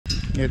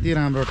यति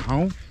राम्रो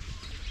ठाउँ।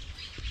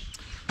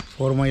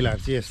 फोहोर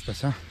मैलाहरू चाहिँ यस्तो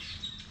छ।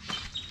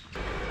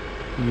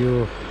 यो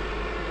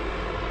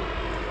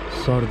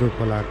सर्दो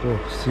खोलाको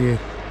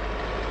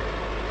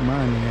सेरमा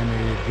अनि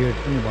यहाँनिर गेट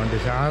पनि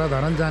बन्दैछ।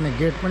 आराधरान जाने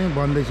गेट पनि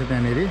बन्दैछ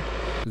त्यहाँनिर,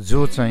 जो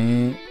चाहिँ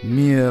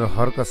मेयर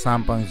हर्क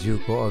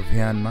साम्पाङज्यूको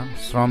अभियानमा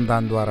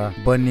श्रमदानद्वारा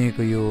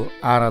बनिएको यो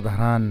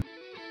आराधरान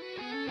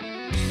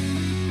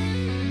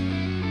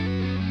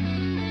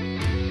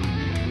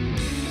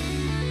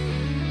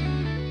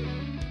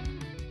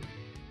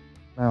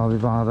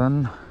अभिवादन।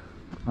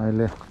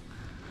 अहिले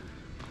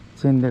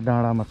चिन्डे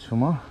डाँडामा छु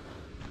म।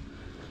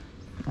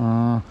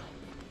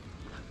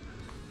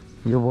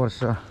 यो वर्ष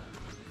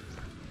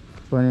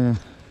पनि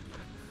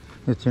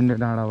यो चिन्डे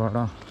डाँडाबाट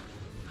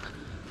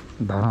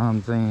धरान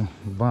चाहिँ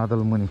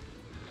बादल मुनि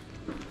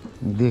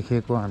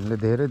देखेको हामीले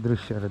धेरै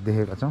दृश्यहरू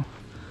देखेका छौँ।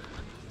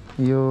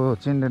 यो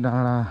चिन्डे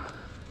डाँडा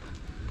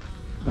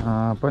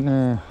पनि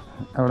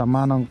एउटा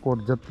मानङकोट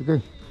जत्तिकै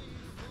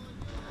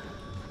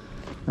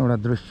एउटा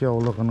दृश्य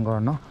अवलोकन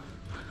गर्न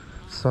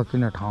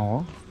सकिने ठाउँ हो।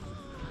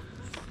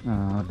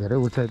 धेरै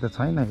उचाइ त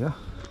छैन यो,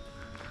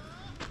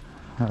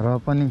 र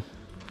पनि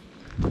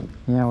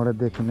यहाँबाट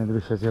देखिने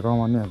दृश्य चाहिँ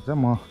रमणीय हुन्छ।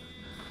 म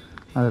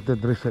आज त्यो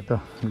दृश्य त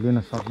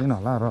लिन सक्दिनँ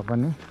होला, र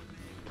पनि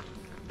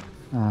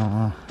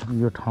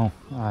यो ठाउँ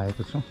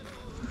आएको छु।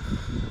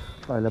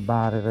 अहिले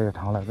बारेर यो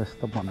ठाउँलाई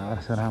त्यस्तो बनाएर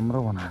रहेछ, राम्रो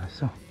बनाएर रहेछ।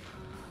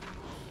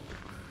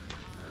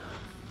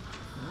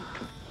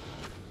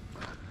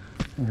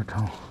 यो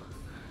ठाउँ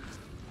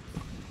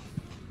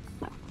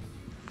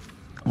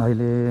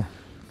अहिले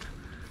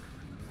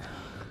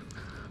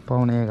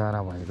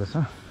 11:15 भएको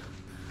छ।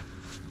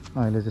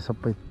 अहिले चाहिँ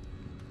सबै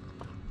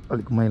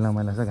अलिक मैला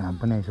मैला छ, घाम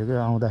पनि आइसक्यो।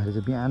 आउँदाखेरि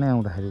चाहिँ बिहानै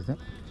आउँदाखेरि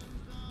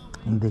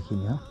चाहिँ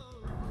देखिने हो।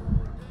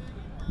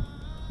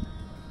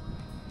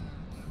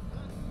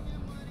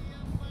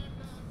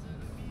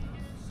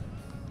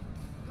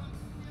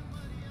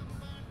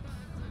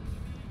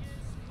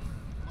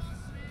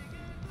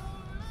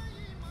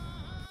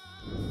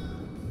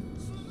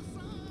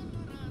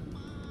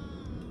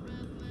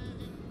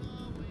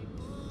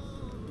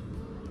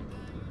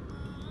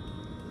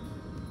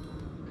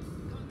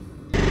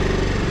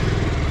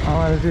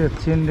 अहिले चाहिँ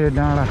चिन्डे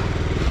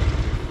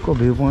डाँडाको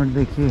भ्यू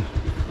पोइन्टदेखि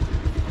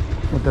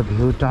उता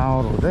भ्यू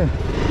टावर हुँदै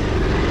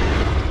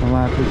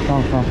माथि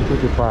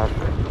संस्कृति पार्क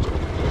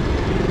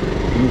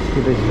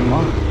निस्किँदैछु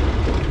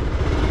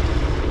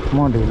म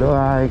ढिलो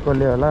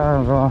आएकोले होला,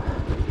 र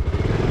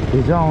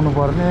हिजो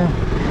आउनुपर्ने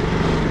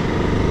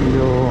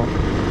यो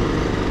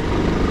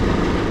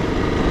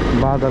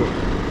बादल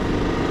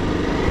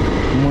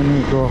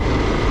मुनिको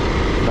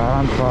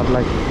धरान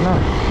सहरलाई खिच्न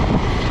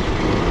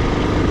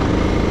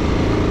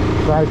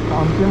सायद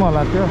अन्तिम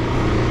होला। त्यो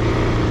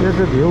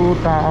चाहिँ भ्यू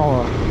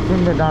टावर,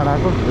 चिन्डे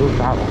डाँडाको भ्यू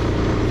टावर।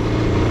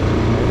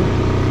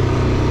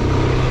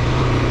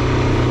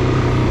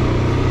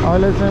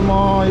 अहिले चाहिँ म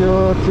यो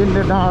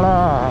चिन्डे डाँडा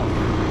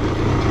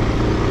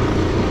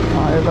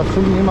यता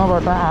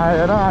सुन्निमाबाट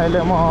आएर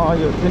अहिले म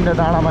यो चिन्डे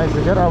डाँडामा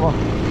आइसकेर अब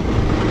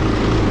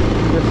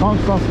यो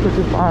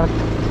संस्कृति पार्क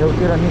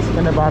छेउतिर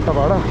निस्किने बाटो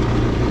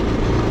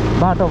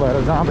भएर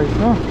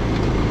जाँदैछु।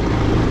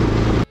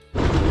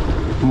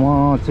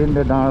 म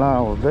चिन्डे डाँडा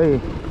हुँदै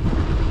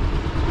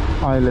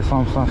अहिले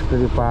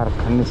संस्कृति पार्क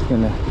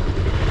निस्किने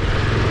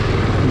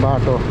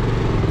बाटो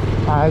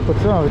आएको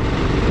छु।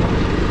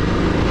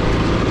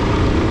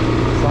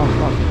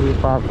 संस्कृति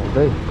पार्क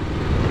हुँदै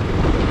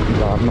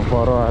झर्नु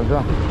पर्यो आज।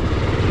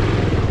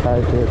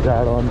 सायद यो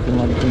जाडो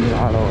अन्तिम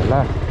जाडो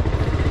होला।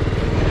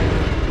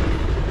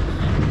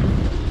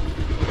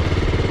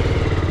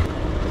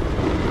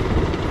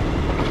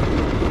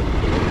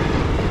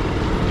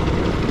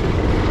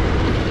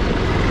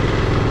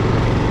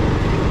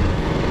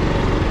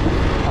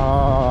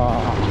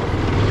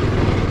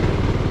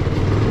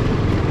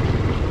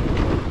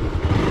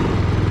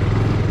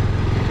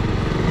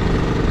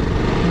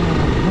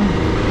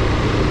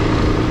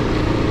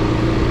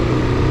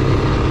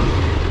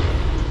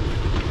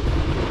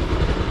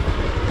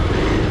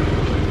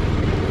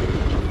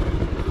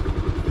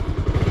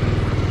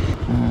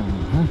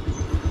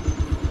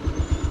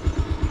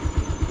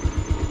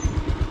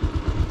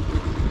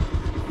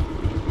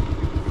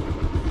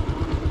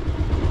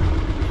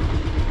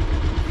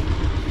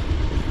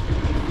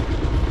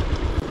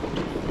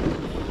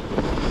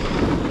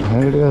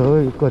 हिँड्यो हो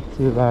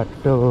कच्ची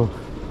बाटो,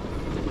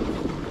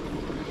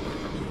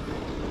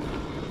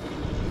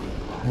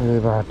 यो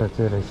बाटो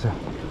चाहिँ रहेछ।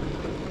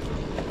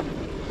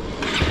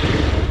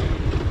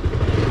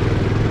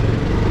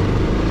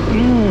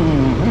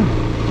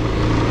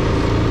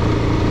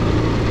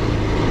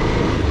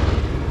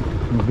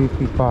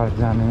 बिपी पार्क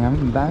जाने यहाँ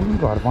पनि दामी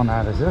घर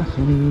बनाएर रहेछ,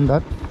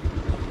 सुन्दर।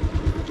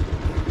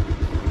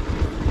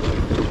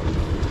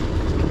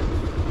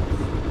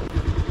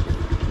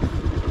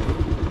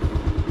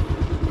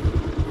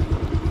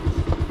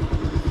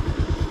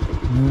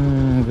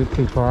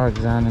 बिपी पार्क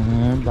जाने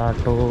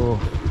बाटो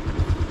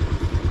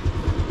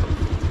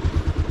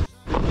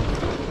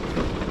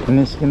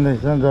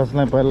निस्किँदैछ,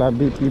 जसलाई पहिला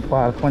बिपी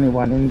पार्क पनि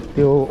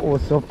भनिन्थ्यो,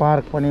 ओसो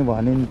पार्क पनि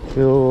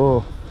भनिन्थ्यो।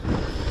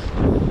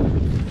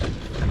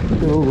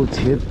 त्यो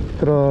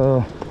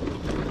क्षेत्रतिर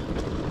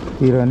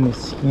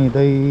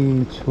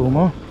निस्किँदैछु म।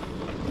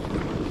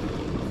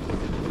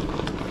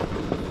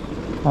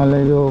 अहिले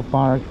यो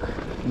पार्क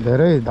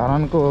धेरै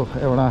धरानको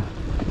एउटा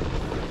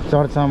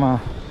चर्चामा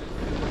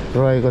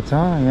रहेको छ।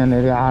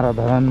 यहाँनिर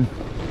आराधरान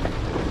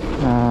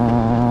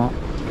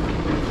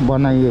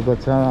बनाइएको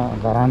छ,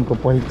 धरानको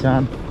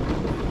पहिचान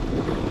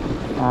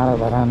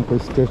आराधरानको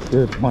स्ट्याच्यु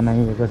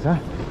बनाइएको छ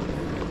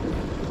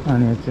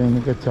अनि यो चाहिँ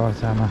निकै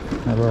चर्चामा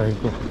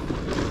रहेको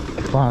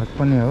पार्क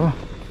पनि हो।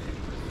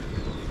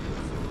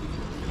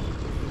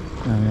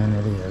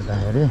 यहाँनिर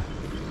हेर्दाखेरि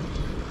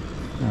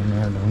अनि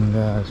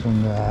ढुङ्गा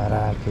सुङ्गा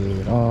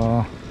राखेर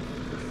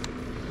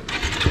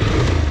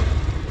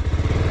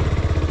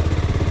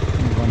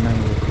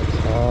बनाइएको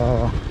छ।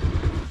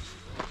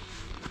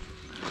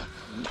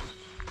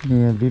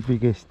 यहाँ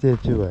बिपीको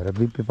स्ट्याच्यु भएर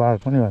बिपी पार्क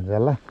पनि भन्छ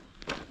होला,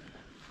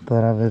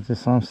 तर अब चाहिँ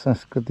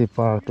संस्कृति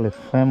पार्कले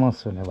फेमस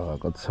हुने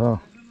भएको छ।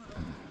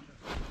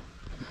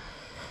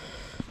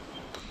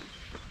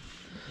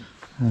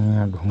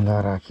 यहाँ ढुङ्गा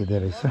राखिँदो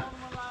रहेछ।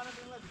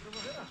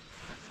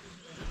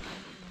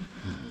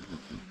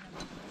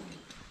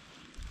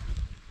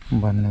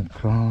 बन्ने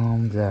क्रम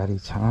जारी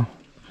छ।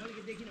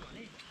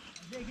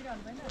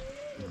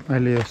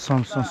 अहिले यो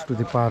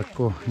संस्कृति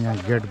पार्कको यहाँ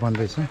गेट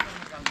बन्दैछ।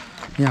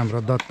 यहाँ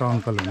हाम्रो दत्त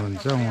अङ्कल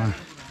हुनुहुन्छ, उहाँ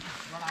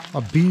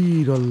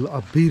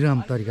अविराम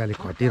तरिकाले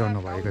खटिरहनु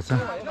भएको छ।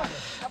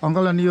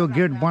 अङ्कल, अनि यो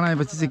गेट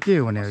बनाएपछि चाहिँ के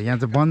हुने हो? यहाँ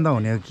चाहिँ बन्द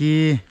हुने हो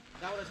कि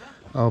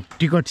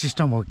टिकट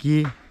सिस्टम हो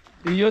कि?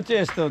 यो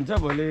चाहिँ यस्तो हुन्छ,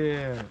 भोलि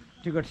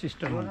टिकट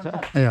सिस्टम हुन्छ।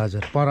 ए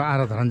हजुर, पर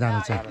आराधरान जानु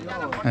छ।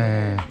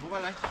 ए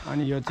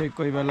अनि यो चाहिँ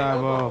कोही बेला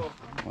अब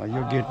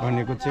यो गेट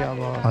भनेको चाहिँ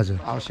अब हजुर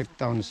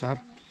आवश्यकता अनुसार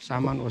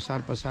सामान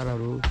ओसार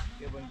पसारहरू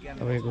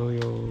तपाईँको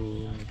यो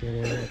के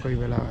अरे कोही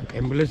बेला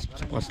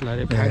एम्बुलेन्स पस्ला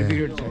रे, फायर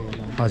ब्रिगेड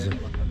चाहियो हजुर,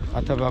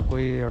 अथवा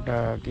कोही एउटा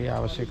केही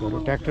आवश्यकहरू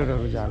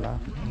ट्र्याक्टरहरू जाला,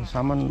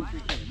 सामान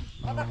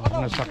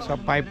हुन सक्छ,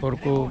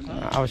 पाइपहरूको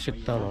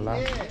आवश्यकता होला,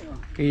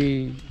 केही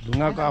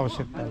ढुङ्गाको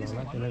आवश्यकता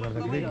होला, त्यसले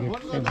गर्दाखेरि गेट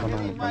चाहिँ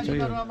बनाउनु पर्छ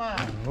यो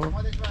हो।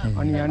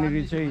 अनि यहाँनिर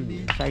चाहिँ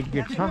साइड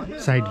गेट छ।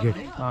 साइड गेट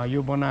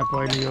यो बनाएको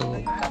अहिले यो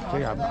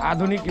चाहिँ अब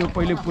आधुनिक, यो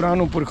पहिले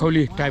पुरानो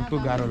पुर्खौली टाइपको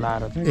गाह्रो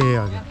लाएर चाहिँ ए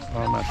हजुर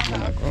माथि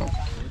बनाएको।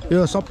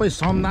 यो सबै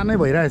श्रमदानै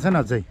भइरहेछ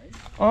न चाहिँ?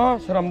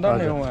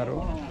 श्रमदान हो उहाँहरू।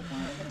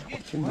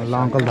 ल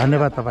अङ्कल,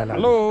 धन्यवाद तपाईँलाई।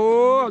 हेलो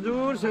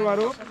हजुर,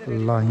 सेवाहरू।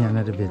 ल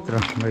यहाँनिर भित्र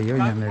गयो,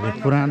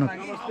 यहाँनिर पुरानो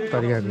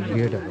तरिकाको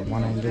गेटहरू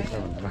बनाइँदैछ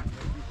भनेर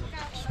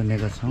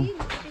सुनेका छौँ।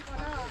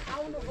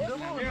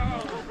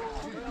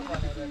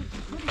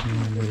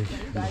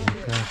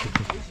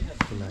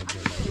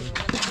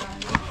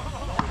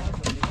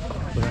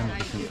 पुरानो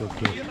किसिमको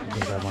गेट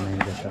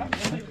बनाइँदैछ,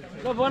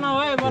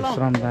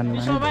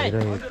 श्रमदानमा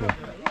भइरहेको छ।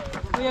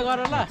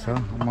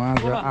 म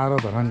आज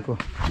आराधरानको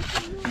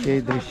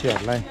केही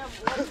दृश्यहरूलाई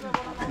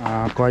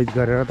कैद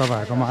गरेर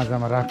तपाईँहरूको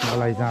माझमा राख्नको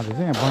लागि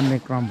जाँदैछु। यहाँ बन्ने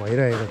क्रम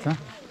भइरहेको छ।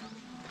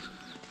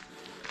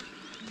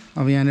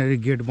 अब यहाँनिर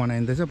गेट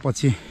बनाइँदैछ,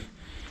 पछि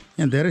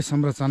यहाँ धेरै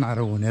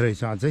संरचनाहरू हुने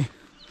रहेछ अझै।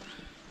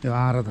 यो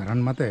आराधरान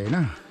मात्रै होइन,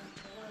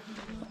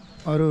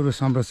 अरू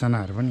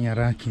संरचनाहरू पनि यहाँ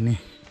राखिने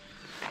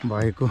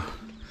भएको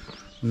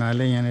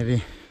हुनाले यहाँनिर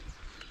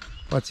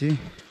पछि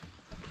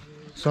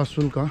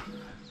सशुल्क,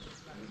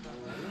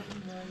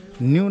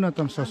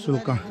 न्यूनतम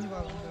सशुल्क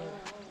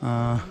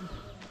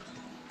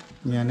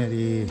यहाँनिर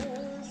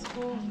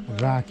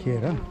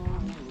राखेर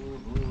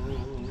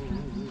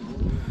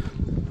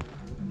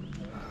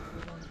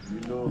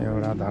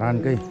एउटा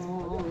धरानकै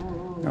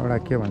एउटा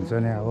के भन्छ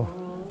भने अब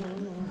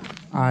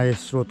आय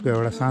स्रोतको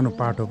एउटा सानो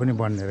पाटो पनि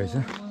बन्ने रहेछ।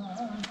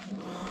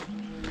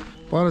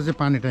 पर चाहिँ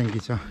पानी ट्याङ्की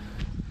छ,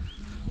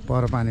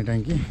 पर पानी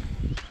ट्याङ्की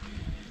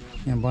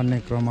यहाँ बन्ने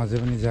क्रम अझै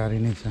पनि जारी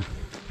नै छ।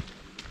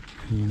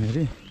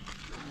 यहाँनिर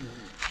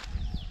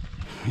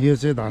यो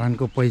चाहिँ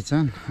धरानको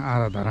पहिचान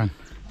आराधरान।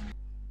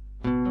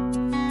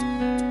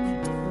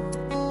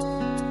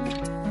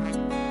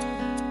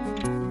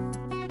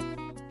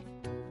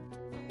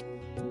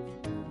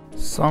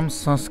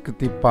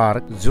 संस्कृति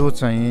पार्क जो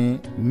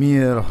चाहिँ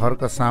मेयर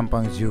हर्क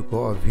साम्पाङज्यूको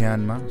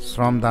अभियानमा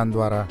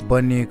श्रमदानद्वारा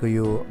बनिएको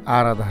यो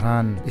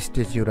आराधरान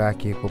स्ट्याच्यु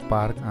राखिएको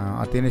पार्क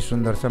अति नै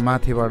सुन्दर छ।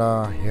 माथिबाट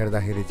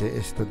हेर्दाखेरि चाहिँ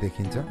यस्तो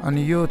देखिन्छ।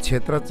 अनि यो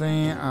क्षेत्र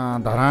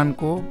चाहिँ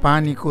धरानको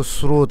पानीको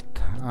स्रोत,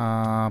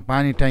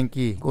 पानी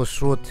ट्याङ्कीको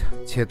स्रोत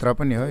क्षेत्र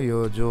पनि हो।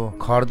 यो जो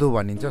खर्दु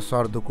भनिन्छ,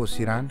 सर्दुको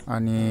सिरान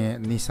अनि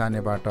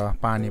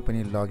निसानेबाट पानी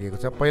पनि लगेको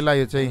छ। पहिला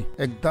यो चाहिँ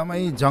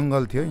एकदमै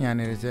जङ्गल थियो,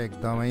 यहाँनिर चाहिँ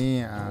एकदमै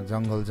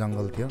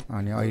जङ्गल थियो।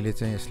 अनि अहिले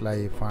चाहिँ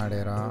यसलाई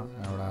फाँडेर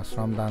एउटा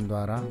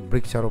श्रमदानद्वारा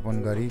वृक्षारोपण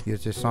गरी यो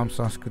चाहिँ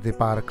संस्कृति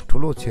पार्क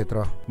ठुलो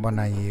क्षेत्र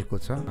बनाइएको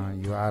छ।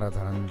 यो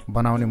आराधरान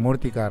बनाउने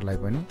मूर्तिकारलाई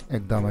पनि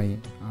एकदमै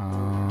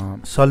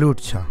सल्युट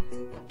छ।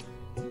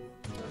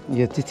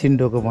 यो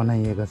चिचिन्डोको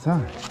बनाइएको छ।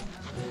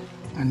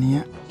 अनि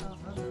यहाँ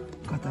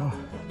कता हो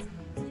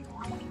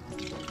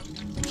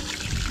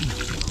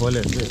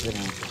खोलेर चाहिँ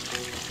यसरी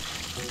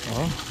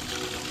हो।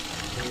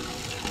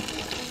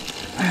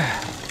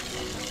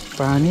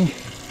 पानी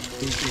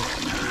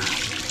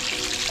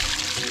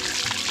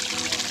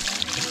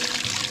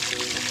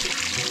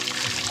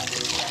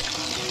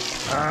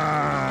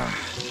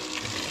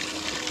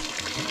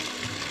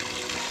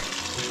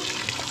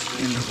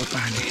इन्द्रको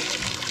पानी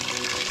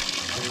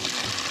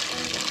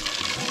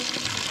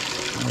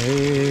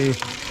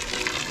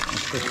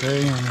यस्तो छ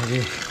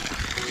यहाँनिर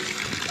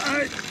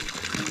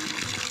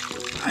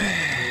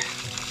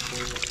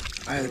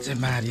अहिले चाहिँ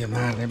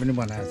मार्ने पनि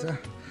बनाएको छ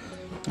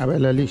अब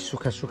यसलाई अलिक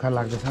सुक्खा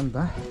लाग्दैछ नि त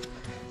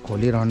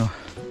खोलिरहनु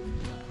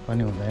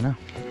पनि हुँदैन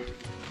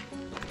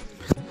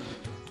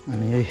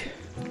अनि यही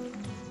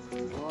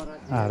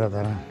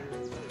धारण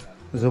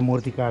जो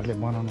मूर्तिकारले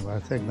बनाउनु भएको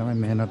छ एकदमै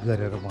मेहनत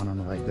गरेर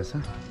बनाउनु भएको छ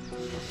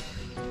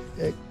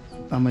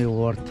एकदमै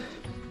वर्थ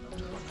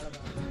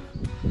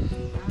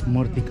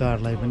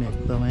मूर्तिकारलाई पनि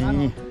एकदमै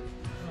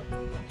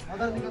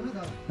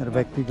मेरो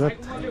व्यक्तिगत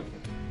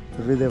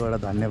हृदयबाट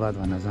धन्यवाद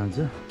भन्न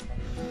चाहन्छु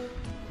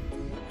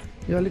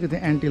यो अलिकति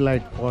एन्टी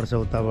लाइट पर्छ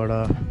उताबाट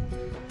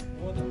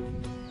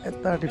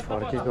यतापट्टि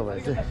फर्केको भए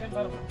चाहिँ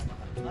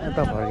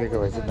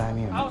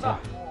दामी हुन्छ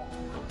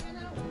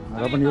र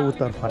पनि यो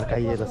उत्तर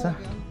फर्काइएको छ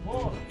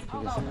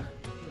ठिकै छ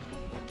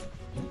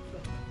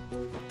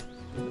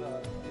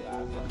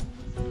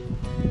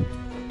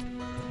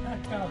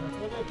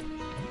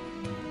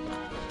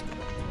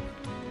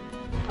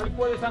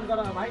पोजिसन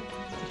गर भाइ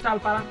स्टाइल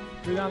पारा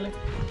दुईजनाले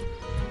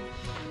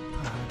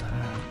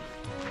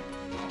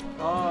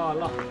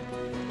ल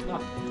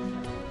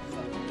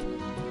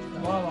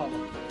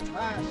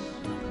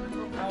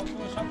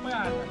सबै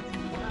आएर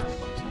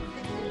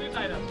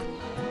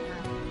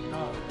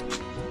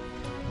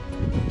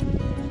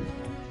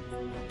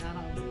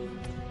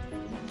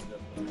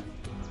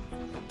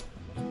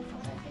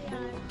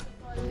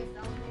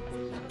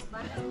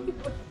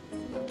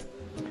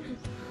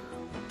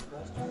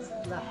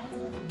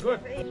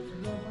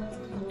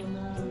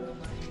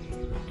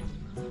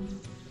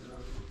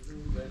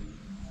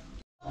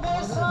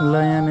ल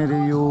यहाँनिर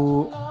यो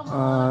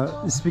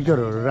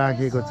स्पिकरहरू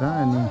राखेको छ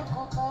अनि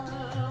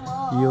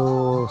यो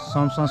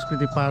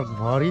संस्कृति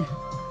पार्कभरि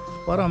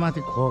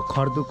परमाथि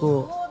खर्दुको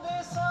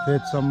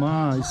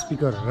फेदसम्म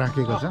स्पिकर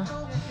राखेको छ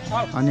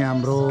अनि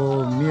हाम्रो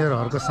मेयर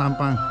हर्क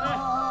साम्पाङ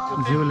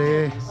ज्यूले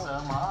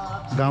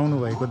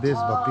गाउनुभएको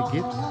देशभक्ति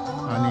गीत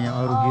अनि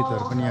अरू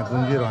गीतहरू पनि यहाँ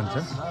गुन्जिरहन्छ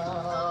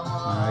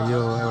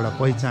यो एउटा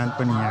पहिचान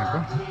पनि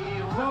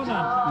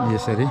यहाँको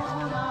यसरी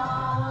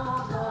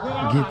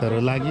गीतहरू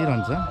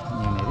लागिरहन्छ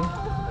यहाँनिर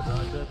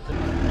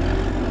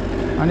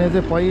अनि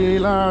चाहिँ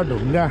पहिला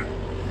ढुङ्गा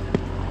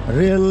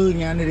रेल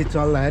यहाँनिर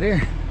चल्दाखेरि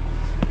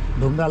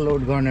ढुङ्गा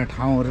लोड गर्ने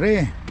ठाउँ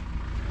रे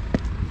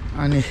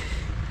अनि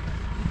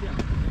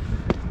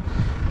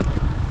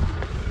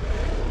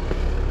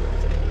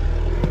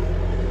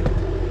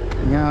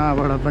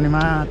यहाँबाट पनि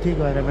माथि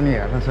गएर पनि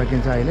हेर्न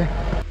सकिन्छ अहिले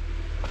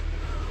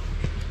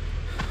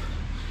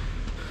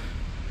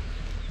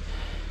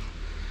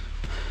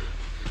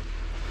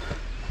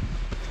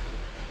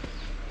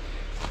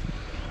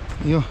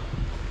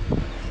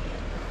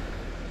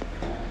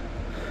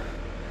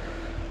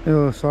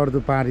यो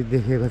सर्दुपारी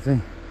देखेको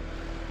चाहिँ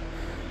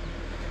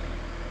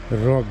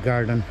रक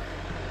गार्डन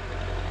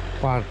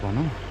पार्क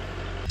भनौँ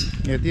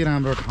यति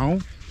राम्रो ठाउँ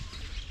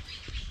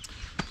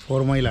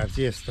फोहोर मैलाहरू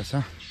चाहिँ यस्तो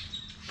छ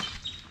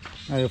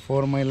यो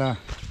फोहोर मैला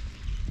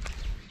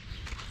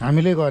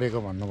हामीले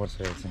गरेको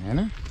भन्नुपर्छ यो चाहिँ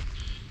होइन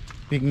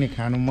पिकनिक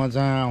खानु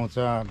मजा आउँछ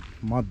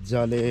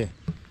मजाले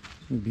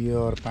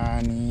बियर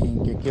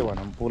पानी के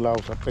भनौँ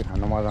पुलाउ सबै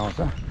खानु मजा आउँछ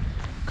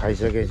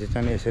खाइसकेपछि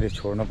चाहिँ यसरी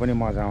छोड्नु पनि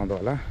मजा आउँदो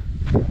होला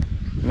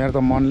मेरो त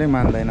मनले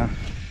मान्दैन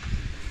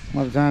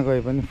म जहाँ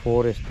गए पनि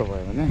फोहोर यस्तो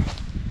भयो भने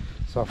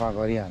सफा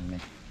गरिहाल्ने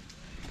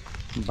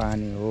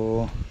बानी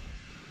हो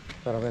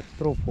तर अब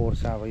यत्रो फोहोर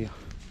छ अब यो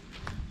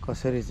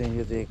कसरी चाहिँ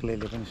यो चाहिँ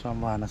एक्लैले पनि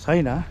सम्भावना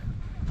छैन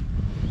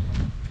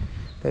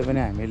त्यही पनि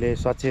हामीले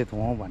सचेत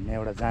हौँ भन्ने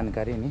एउटा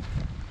जानकारी नि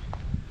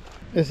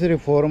यसरी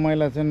फोहोर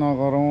मैला चाहिँ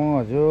नगरौँ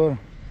हजुर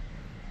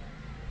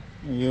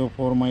यो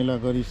फोहोर मैला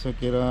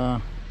गरिसकेर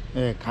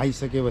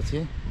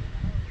खाइसकेपछि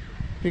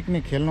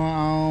पिकनिक खेल्न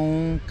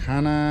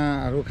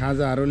आउँ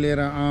खाजाहरू लिएर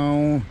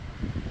आउँ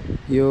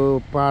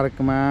यो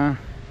पार्कमा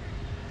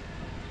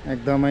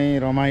एकदमै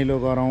रमाइलो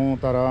गरौँ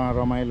तर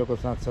रमाइलोको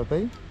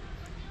साथसाथै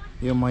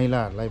यो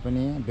महिलाहरूलाई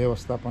पनि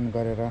व्यवस्थापन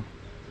गरेर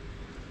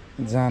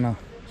जान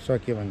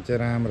सक्यो भने चाहिँ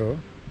राम्रो हो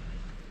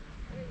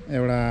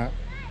एउटा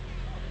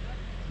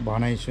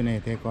भनाइ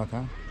सुनेको थिएँ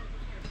कथा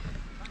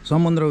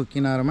समुद्रको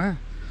किनारमा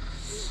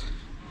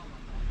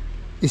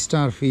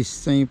स्टार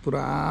फिस चाहिँ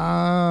पुरा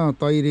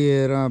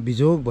तैरिएर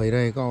बिजोग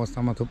भइरहेको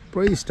अवस्थामा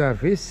थुप्रै स्टार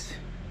फिस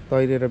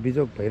तैरिएर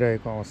बिजोग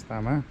भइरहेको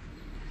अवस्थामा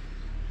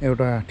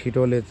एउटा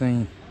ठिटोले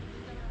चाहिँ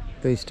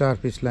त्यो स्टार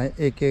फिसलाई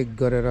एक एक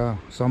गरेर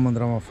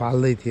समुद्रमा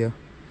फाल्दै थियो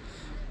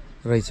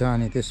रहेछ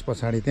अनि त्यस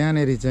पछाडि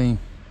त्यहाँनेरि चाहिँ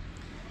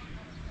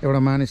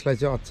एउटा मानिसलाई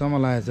चाहिँ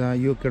अचम्म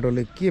लागेछ यो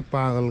केटोले के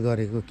पागल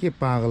गरेको के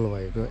पागल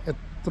भएको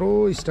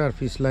यत्रो स्टार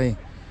फिसलाई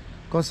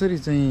कसरी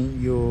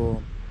चाहिँ यो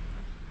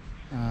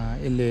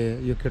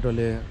यसले यो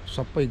केटोले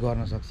सबै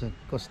गर्न सक्छ।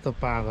 कस्तो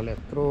पागल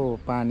यत्रो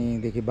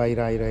पानीदेखि बाहिर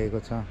आइरहेको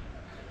छ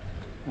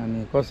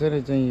अनि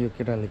कसरी चाहिँ यो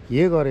केटाले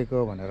के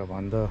गरेको भनेर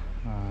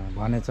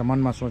भनेछ,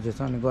 मनमा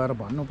सोचेछ अनि गएर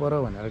भन्नु पर्यो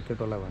भनेर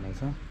केटोलाई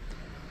भनेछ।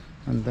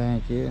 अनि त्यहाँ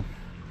के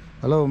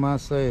हेलो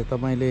महाशय,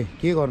 तपाईँले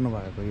के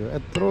गर्नुभएको? यो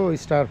यत्रो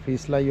स्टार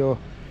फिसलाई, यो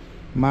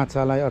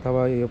माछालाई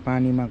अथवा यो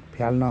पानीमा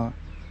फ्याल्न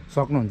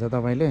सक्नुहुन्छ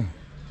तपाईँले?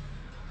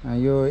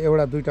 यो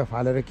एउटा दुईटा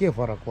फालेर के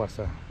फरक पर्छ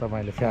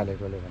तपाईँले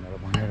फ्यालेकोले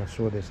भनेर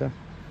सोधेछ।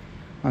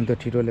 अनि त्यो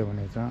ठिटोले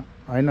भनेछ,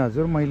 होइन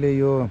हजुर, मैले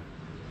यो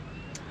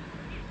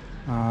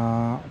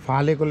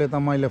फालेकोले त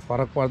मैले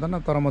फरक पर्दैन,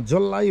 तर म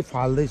जसलाई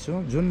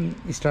फाल्दैछु, जुन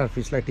स्टार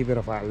फिसलाई टिपेर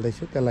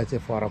फाल्दैछु त्यसलाई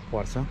चाहिँ फरक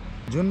पर्छ।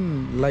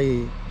 जुनलाई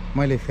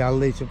मैले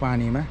फ्याल्दैछु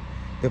पानीमा,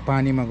 त्यो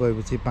पानीमा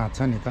गएपछि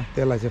बाँच्छ नि त,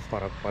 त्यसलाई चाहिँ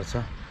फरक पर्छ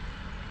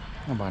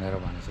भनेर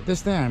भनेछ।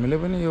 त्यस्तै हामीले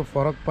पनि यो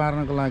फरक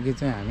पार्नको लागि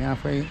चाहिँ हामी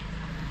आफै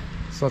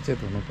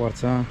सचेत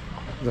हुनुपर्छ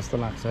जस्तो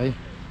लाग्छ है।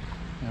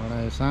 एउटा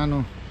यो सानो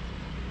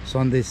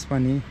सन्देश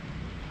पनि,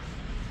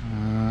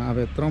 अब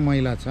यत्रो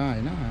मैला छ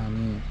होइन,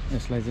 अनि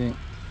यसलाई चाहिँ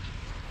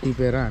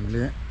टिपेर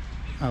हामीले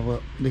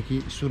अबदेखि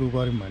सुरु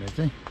गऱ्यौँ भने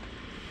चाहिँ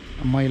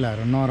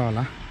मैलाहरू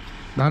नरहला।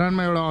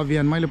 धरानमा एउटा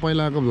अभियान, मैले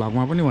पहिलाको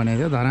भ्लगमा पनि भनेको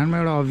थिएँ, धरानमा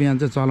एउटा अभियान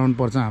चाहिँ चलाउनु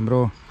पर्छ।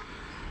 हाम्रो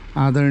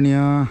आदरणीय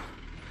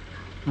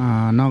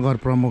नगर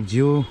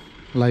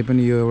प्रमुखज्यूलाई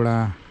पनि यो एउटा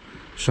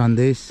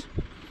सन्देश,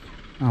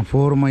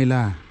 फोहोर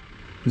मैला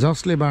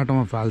जसले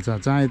बाटोमा फाल्छ,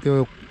 चाहे त्यो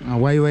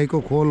वाइवाईको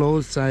खोल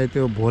होस्, चाहे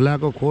त्यो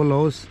भोलाको खोल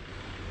होस्,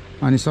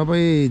 अनि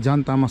सबै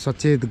जनतामा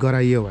सचेत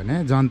गराइयो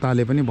भने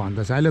जनताले पनि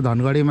भन्दछ। अहिले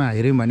धनगढीमा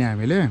हेऱ्यौँ भने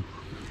हामीले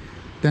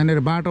त्यहाँनिर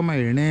बाटोमा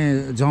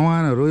हिँड्ने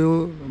जवानहरू,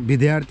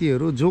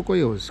 विद्यार्थीहरू, जो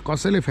कोही होस्,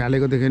 कसैले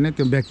फ्यालेको देख्यो भने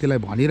त्यो व्यक्तिलाई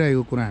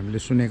भनिरहेको कुरा हामीले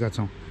सुनेका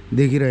छौँ,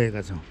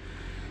 देखिरहेका छौँ।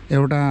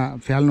 एउटा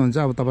फ्याल्नुहुन्छ,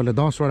 अब तपाईँले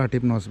 10 वटा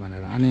टिप्नुहोस्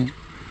भनेर। अनि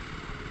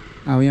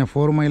अब यहाँ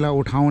फोहोर मैला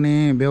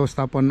उठाउने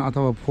व्यवस्थापन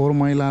अथवा फोहोर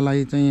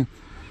मैलालाई चाहिँ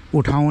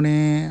उठाउने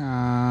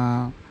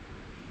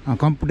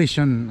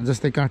कम्पिटिसन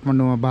जस्तै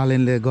काठमाडौँमा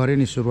बालेनले गरे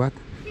नि सुरुवात,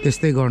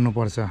 त्यस्तै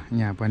गर्नुपर्छ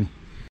यहाँ पनि।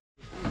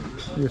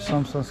 यो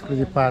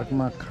संस्कृति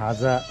पार्कमा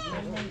खाजा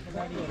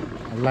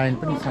लाइन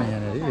पनि छ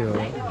यहाँनिर, यो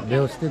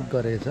व्यवस्थित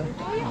गरेको छ।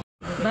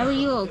 बाबु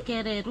यो के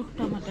अरे रुख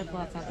टमाटर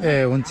बचाएको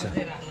ए हुन्छ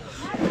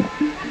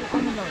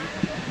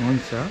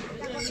हुन्छ।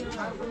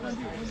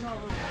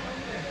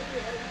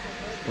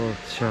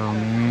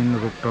 चाउमिन,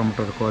 रुख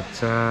टमाटरको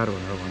अचार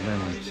भनेर भन्दै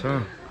हुन्छ।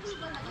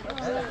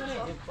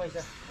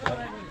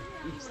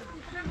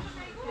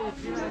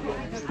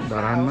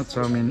 धरानमा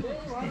चाउमिन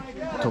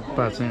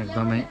थुक्पा चाहिँ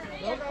एकदमै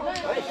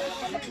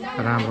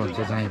राम्रो हुन्छ,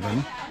 जहीँ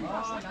पनि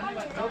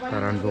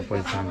धरानको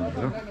पहिचान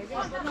हो।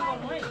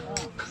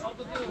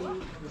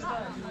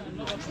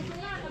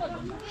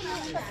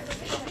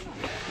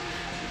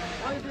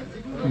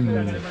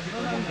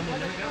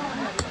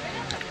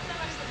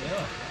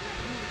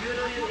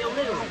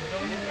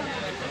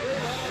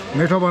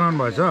 मिठो बनाउनु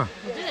भएछ,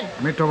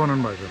 मिठो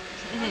बनाउनु भएछ।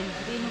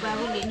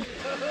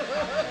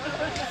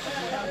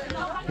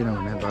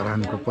 किनभने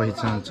धरानको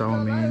पहिचान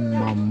चाउमिन,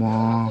 मोमो,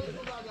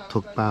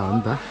 थुक्पा हो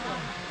नि त।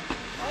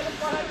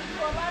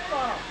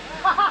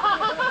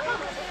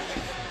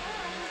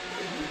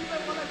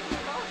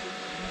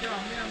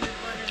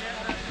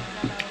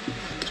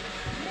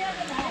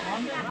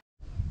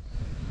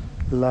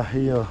 ल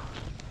यो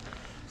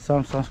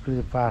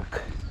संस्कृति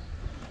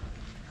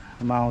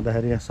पार्कमा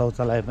आउँदाखेरि यहाँ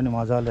शौचालय पनि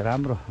मजाले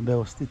राम्रो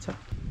व्यवस्थित छ।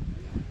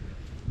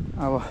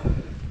 अब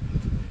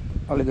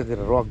अलिकति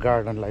रक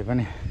गार्डनलाई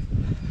पनि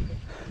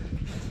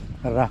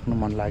राख्नु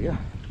मन लाग्यो।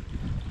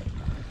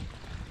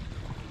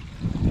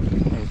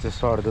 यो चाहिँ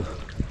सर्दो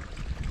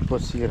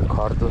कोसिएर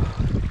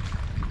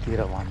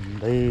खर्दोतिर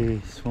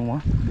भन्दैछु म।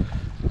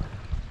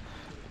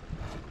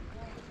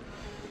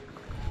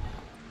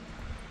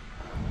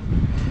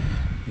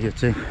 यो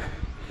चाहिँ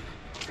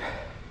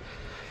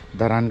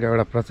धरानको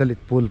एउटा प्रचलित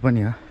पुल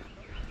पनि हो।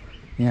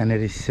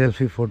 यहाँनिर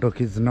सेल्फी फोटो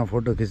खिच्न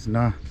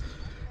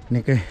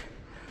निकै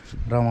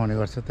रमाउने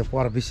गर्छ। त्यो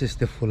पर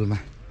विशेष त्यो फुलमा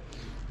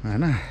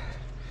हैन,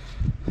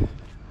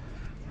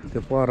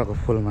 त्यो परको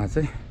फुलमा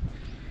चाहिँ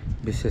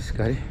विशेष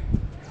गरी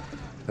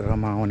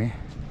रमाउने,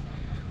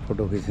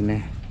 फोटो खिच्ने।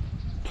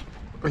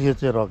 यो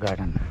चाहिँ रक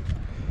गार्डन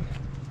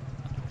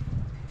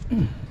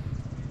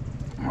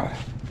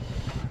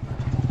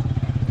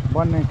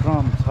बन्ने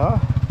क्रम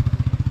छ।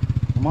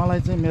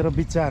 मलाई चाहिँ मेरो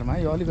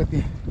विचारमा यो अलिकति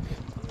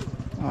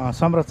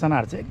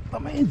संरचनाहरू चाहिँ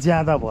एकदमै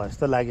ज्यादा भयो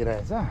जस्तो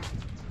लागिरहेछ।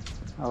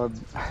 अब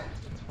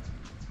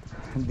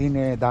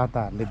दिने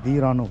दाताहरूले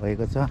दिइरहनु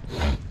भएको छ।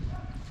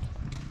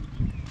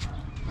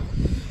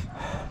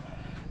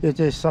 यो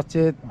चाहिँ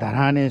सचेत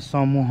धराने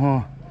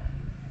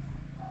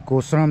समूहको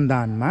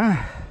श्रमदानमा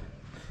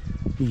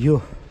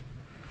यो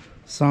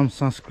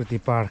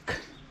संस्कृति पार्क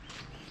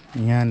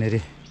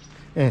यहाँनिर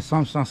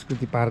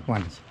संस्कृति पार्क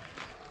भन्छ,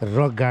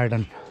 रक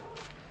गार्डन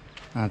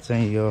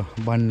चाहिँ यो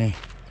बन्ने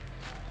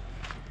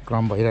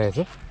क्रम भइरहेछ।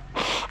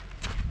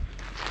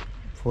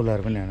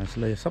 फुलहरू पनि हेर्नुहोस्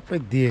ल, यो सबै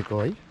दिएको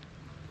है।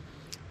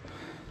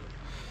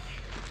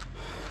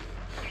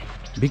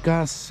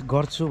 विकास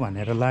गर्छु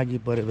भनेर लागि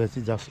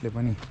परेपछि जसले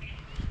पनि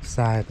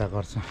सहायता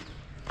गर्छ।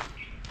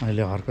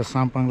 अहिले हर्क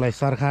साम्पाङलाई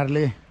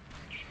सरकारले,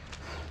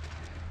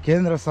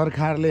 केन्द्र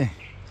सरकारले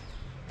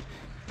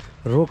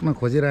रोक्न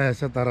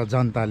खोजिरहेछ, तर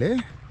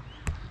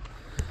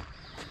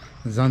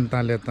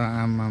जनताले त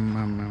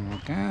आमामामा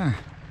कहाँ,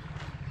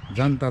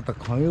 जनता त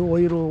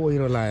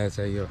ओहिरो लागेछ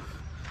यो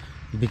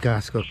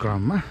विकासको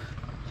क्रममा।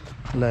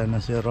 ल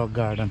हेर्नुहोस् यो रक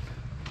गार्डन।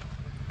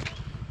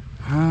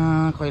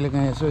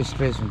 कहिलेकाहीँ यसो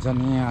स्ट्रेस हुन्छ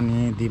नि,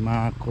 अनि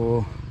दिमागको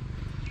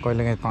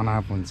कहिलेकाहीँ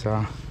तनाव हुन्छ,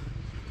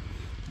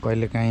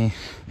 कहिलेकाहीँ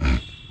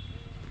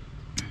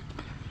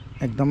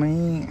एकदमै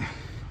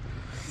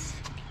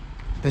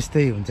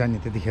त्यस्तै हुन्छ नि।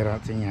 त्यतिखेर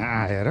चाहिँ यहाँ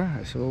आएर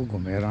यसो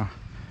घुमेर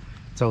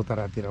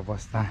चौतारातिर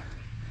बस्दा,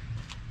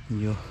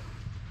 यो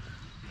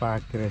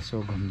पार्कतिर यसो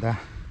घुम्दा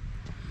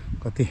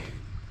कति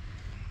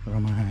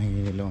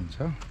रमाइलो हुन्छ।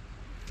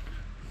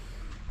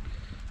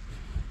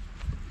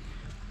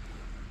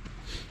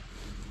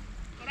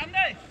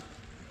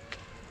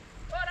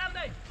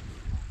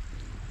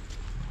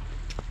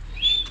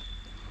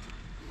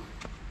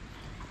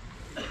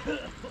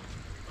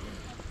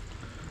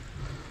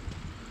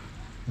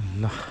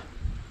 ल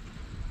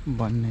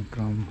बन्ने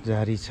क्रम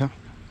जारी छ,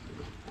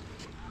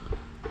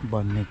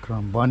 बन्ने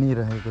क्रम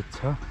बनिरहेको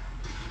छ।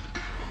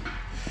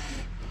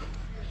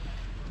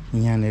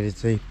 यहाँनिर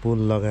चाहिँ पुल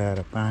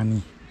लगाएर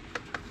पानी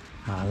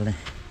हाल्ने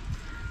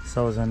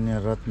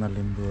सौजन्य रत्न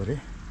लिम्बू अरे।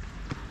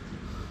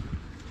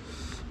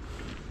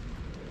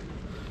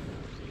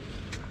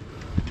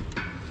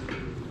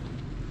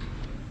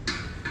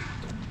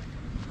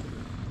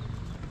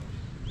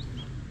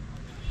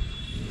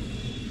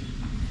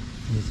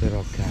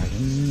 रक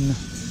गार्डन,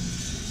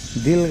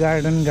 दिल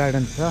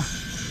गार्डन छ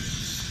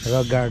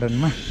रक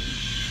गार्डनमा।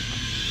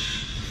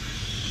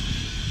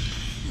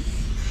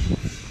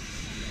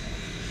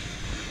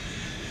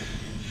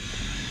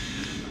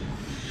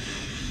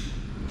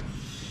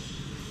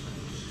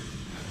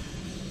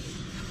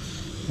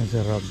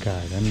 रक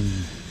गार्डन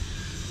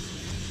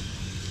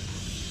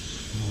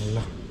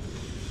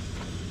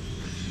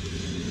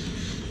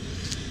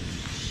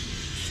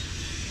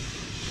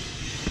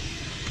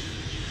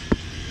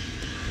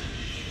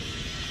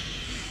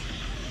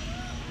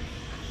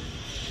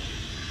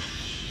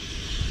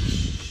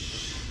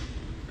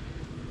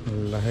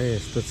ल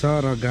यस्तो छ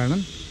रक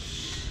गार्डन।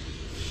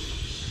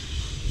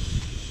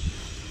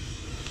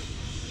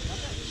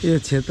 यो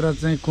क्षेत्र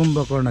चाहिँ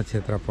कुम्भकर्ण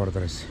क्षेत्र पर्दो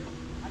रहेछ।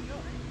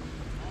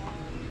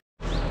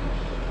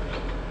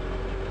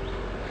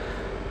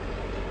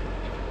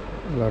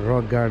 ल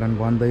रक गार्डन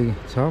बन्दै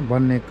छ,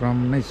 बन्ने क्रम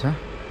नै छ।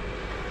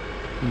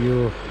 यो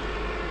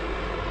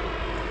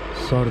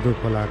सर्दु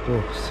खोलाको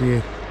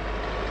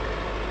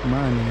सेरमा,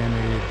 अनि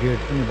यहाँनिर गेट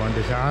पनि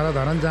बन्दैछ। आधा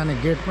धरान जाने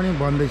गेट पनि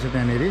बन्दैछ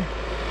त्यहाँनिर।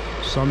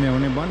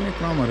 सम्याउने बन्ने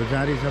क्रमहरू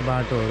जारी छ,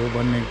 बाटोहरू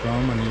बन्ने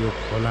क्रम। अनि यो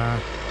खोला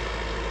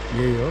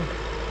यही हो,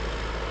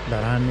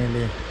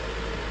 धरानेले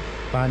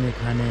पानी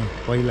खाने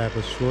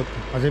पहिलाको स्रोत।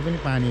 अझै पनि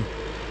पानी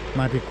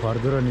माथि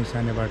खर्दो र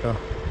निसानेबाट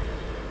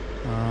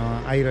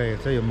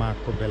आइरहेको छ यो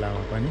माघको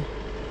बेलामा पनि।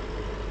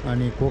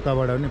 अनि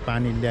कोकाबाट पनि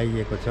पानी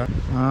ल्याइएको छ।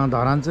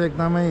 धरान चाहिँ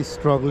एकदमै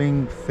स्ट्रगलिङ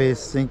फेस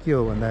चाहिँ के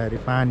हो भन्दाखेरि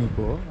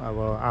पानीको हो। अब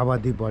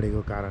आबादी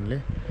बढेको कारणले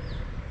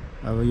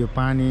अब यो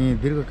पानी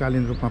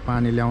दीर्घकालीन रूपमा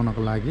पानी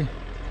ल्याउनको लागि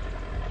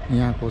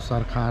यहाँको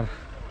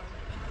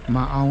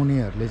सरकारमा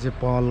आउनेहरूले चाहिँ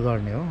पहल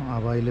गर्ने हो।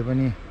 अब अहिले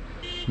पनि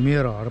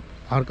मेयर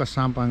हर्क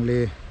साम्पाङले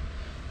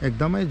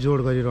एकदमै जोड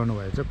गरिरहनु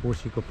भएको छ।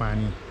 कोसीको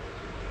पानी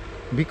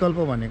विकल्प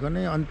भनेको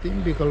नै,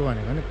 अन्तिम विकल्प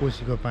भनेको नै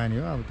कोसीको पानी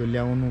हो। अब त्यो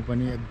ल्याउनु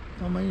पनि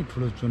एकदमै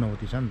ठुलो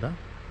चुनौती छ नि त।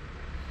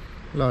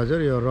 ल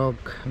हजुर, यो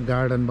रक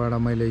गार्डनबाट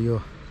मैले यो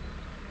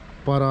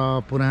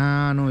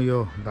पुरानो यो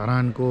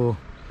धरानको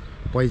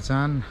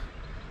पहिचान,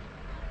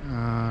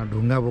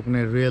 ढुङ्गा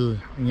बोक्ने रेल,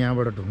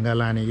 यहाँबाट ढुङ्गा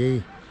लाने,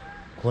 यही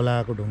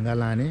खोलाको ढुङ्गा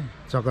लाने,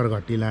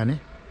 चक्करघट्टी लाने,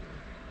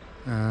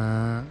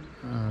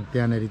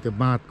 त्यहाँनिर त्यो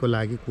बाँधको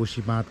लागि,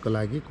 कोसी बाँधको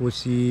लागि,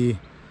 कोसी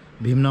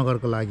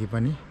भीमनगरको लागि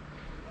पनि।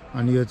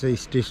 अनि यो चाहिँ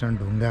स्टेसन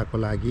ढुङ्गाको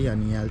लागि।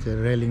 अनि यहाँ चाहिँ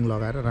रेलिङ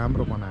लगाएर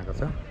राम्रो बनाएको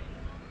छ।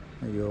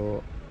 यो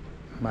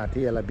माथि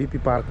यसलाई बिपी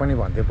पार्क पनि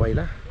भन्थ्यो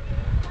पहिला,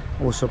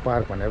 ओसो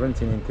पार्क भनेर पनि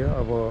चिनिन्थ्यो।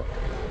 अब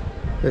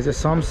यो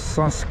चाहिँ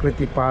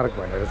संस्कृति पार्क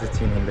भनेर चाहिँ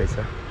चिनिँदैछ।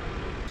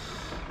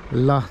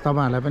 ल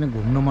तपाईँहरूलाई पनि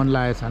घुम्नु मन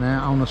लागेको छ भने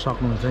आउन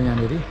सक्नुहुन्छ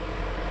यहाँनिर।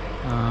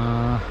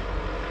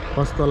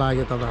 कस्तो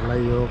लाग्यो तपाईँहरूलाई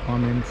यो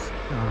कमेन्ट्स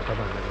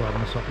तपाईँहरूले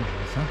गर्न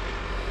सक्नुहुनेछ।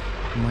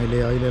 मैले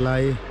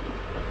अहिलेलाई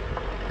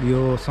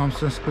यो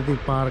संस्कृति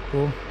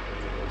पार्कको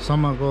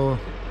सम्मको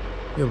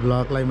यो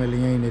भ्लगलाई मैले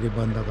यहीँनिर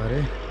बन्द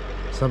गरेँ।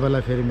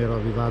 सबैलाई फेरि मेरो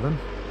अभिवादन।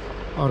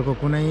 अर्को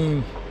कुनै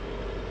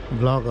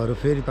भ्लगहरू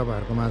फेरि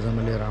तपाईँहरूको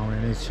माझमा लिएर आउने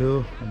नै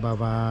छु। By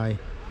by.